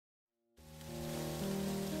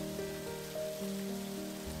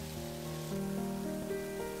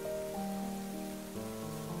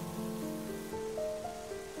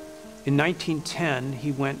In 1910,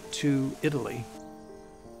 he went to Italy,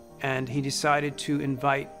 and he decided to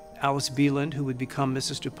invite Alice Beeland, who would become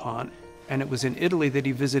Mrs. DuPont. And it was in Italy that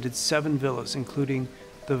he visited 7 villas, including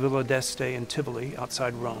the Villa d'Este in Tivoli,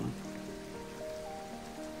 outside Rome.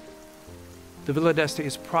 The Villa d'Este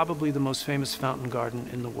is probably the most famous fountain garden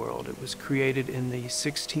in the world. It was created in the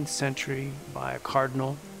 16th century by a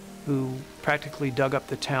cardinal who practically dug up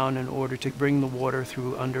the town in order to bring the water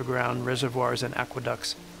through underground reservoirs and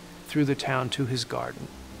aqueducts through the town to his garden.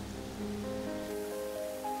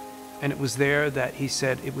 And it was there that he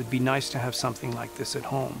said it would be nice to have something like this at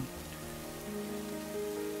home.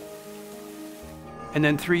 And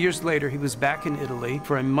then 3 years later, he was back in Italy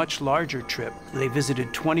for a much larger trip. They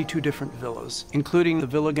visited 22 different villas, including the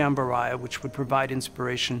Villa Gambaraia, which would provide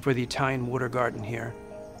inspiration for the Italian water garden here,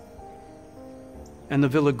 and the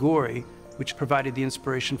Villa Gori, which provided the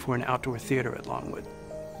inspiration for an outdoor theater at Longwood.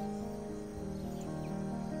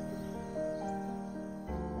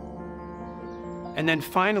 And then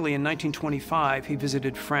finally, in 1925, he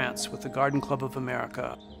visited France with the Garden Club of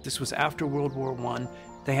America. This was after World War I.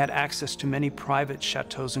 They had access to many private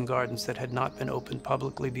chateaux and gardens that had not been opened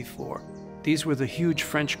publicly before. These were the huge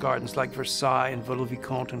French gardens like Versailles and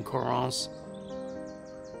Vaux-le-Vicomte and Correns.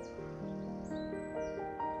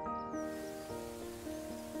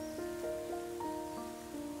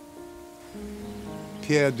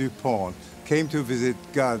 Pierre Dupont came to visit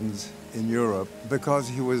gardens in Europe because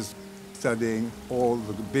he was studying all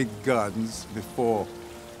the big gardens before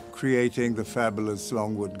creating the fabulous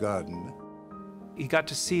Longwood Garden. He got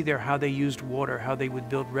to see there how they used water, how they would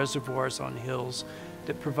build reservoirs on hills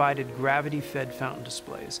that provided gravity-fed fountain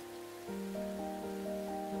displays.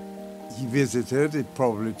 He visited, he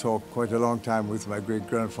probably talked quite a long time with my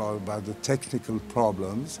great-grandfather about the technical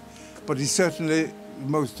problems, but he certainly, the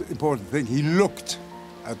most important thing, he looked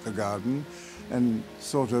at the garden and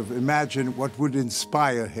sort of imagined what would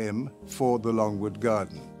inspire him for the Longwood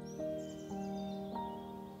Garden.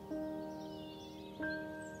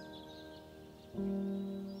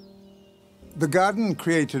 The garden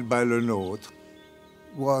created by Le Nôtre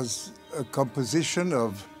was a composition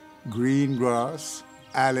of green grass,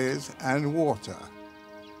 alleys, and water.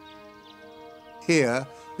 Here,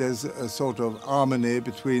 there's a sort of harmony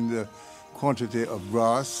between the quantity of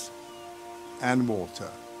grass and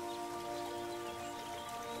water.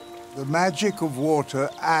 The magic of water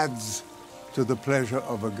adds to the pleasure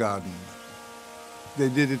of a garden. They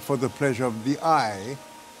did it for the pleasure of the eye,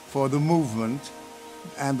 for the movement,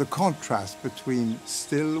 and the contrast between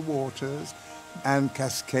still waters and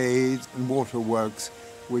cascades and waterworks,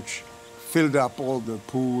 which filled up all the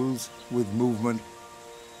pools with movement.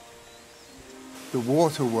 The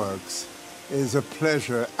waterworks is a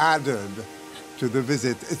pleasure added to the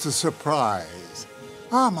visit. It's a surprise.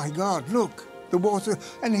 Oh my God, look, the water,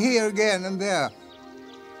 and here again and there.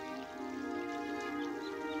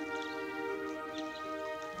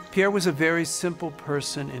 Pierre was a very simple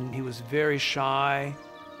person, and he was very shy.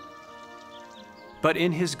 But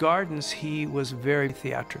in his gardens, he was very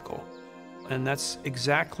theatrical. And that's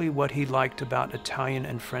exactly what he liked about Italian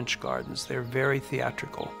and French gardens. They're very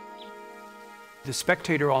theatrical. The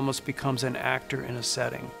spectator almost becomes an actor in a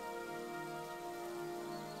setting.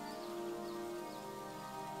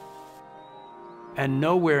 And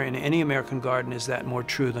nowhere in any American garden is that more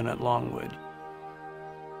true than at Longwood.